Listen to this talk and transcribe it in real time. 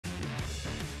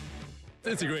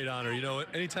It's a great honor. You know,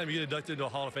 anytime you get inducted into a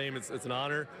Hall of Fame, it's an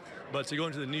honor. But to go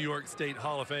into the New York State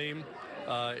Hall of Fame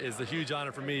is a huge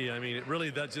honor for me. I mean,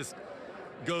 that just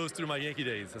goes through my Yankee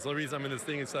days. That's the only reason I'm in this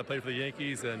thing is I played for the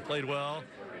Yankees and played well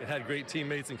and had great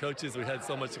teammates and coaches. We had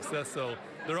so much success, so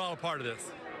they're all a part of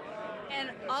this. And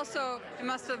also, it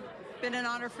must have been an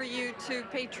honor for you to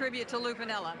pay tribute to Lou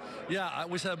Piniella. Yeah, I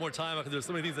wish I had more time because there's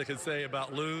so many things I could say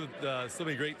about Lou, so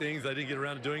many great things. I didn't get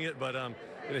around to doing it, but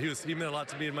you know, he meant a lot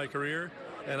to me in my career,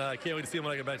 and I can't wait to see him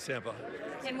when I get back to Tampa.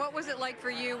 And what was it like for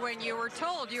you when you were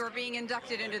told you were being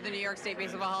inducted into the New York State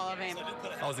Baseball Hall of Fame?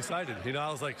 I was excited. You know,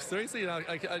 I was like, seriously? You know,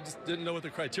 I just didn't know what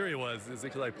the criteria was. Is it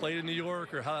because I played in New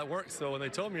York or how that works? So when they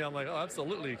told me, I'm like, oh,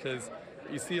 absolutely, because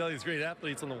you see all these great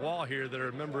athletes on the wall here that are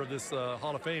a member of this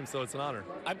Hall of Fame, so it's an honor.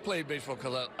 I played baseball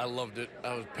because I loved it.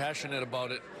 I was passionate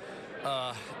about it.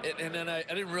 And then I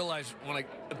didn't realize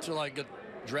until I got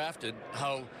drafted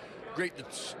how great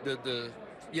the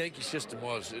Yankee system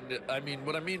was. And I mean,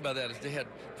 what I mean by that is they had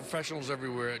professionals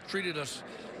everywhere, treated us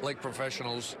like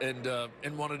professionals,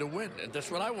 and wanted to win. And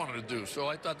that's what I wanted to do. So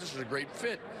I thought this was a great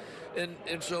fit.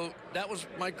 And so that was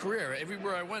my career.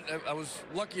 Everywhere I went, I was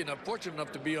lucky enough, fortunate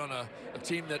enough to be on a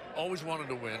team that always wanted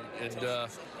to win. And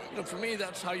you know, for me,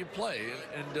 that's how you play.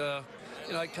 And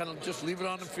you know, I kind of just leave it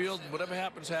on the field. Whatever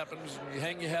happens, happens. And you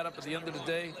hang your head up at the end of the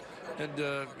day, and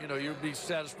you know, you'll be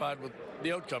satisfied with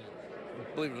the outcome,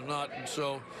 believe it or not. And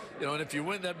so, you know, and if you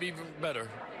win, that'd be even better.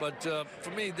 But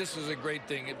for me, this is a great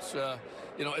thing. It's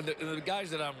you know, and the guys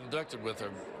that I'm inducted with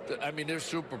are, I mean, they're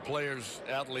super players,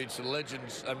 athletes, and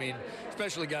legends. I mean,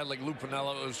 especially a guy like Lou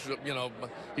Piniella, who's, you know,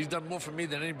 he's done more for me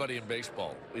than anybody in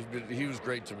baseball. He was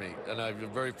great to me, and I'm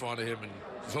very fond of him, and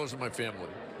so is my family.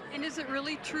 And is it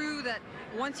really true that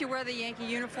once you wear the Yankee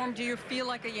uniform, do you feel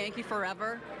like a Yankee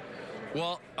forever?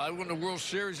 Well, I won the World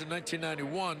Series in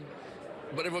 1991,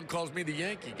 but everyone calls me the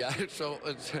Yankee guy. So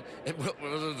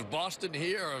whether it's Boston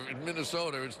here or in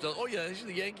Minnesota, it's still, oh yeah, he's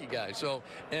the Yankee guy. So,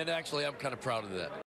 and actually, I'm kind of proud of that.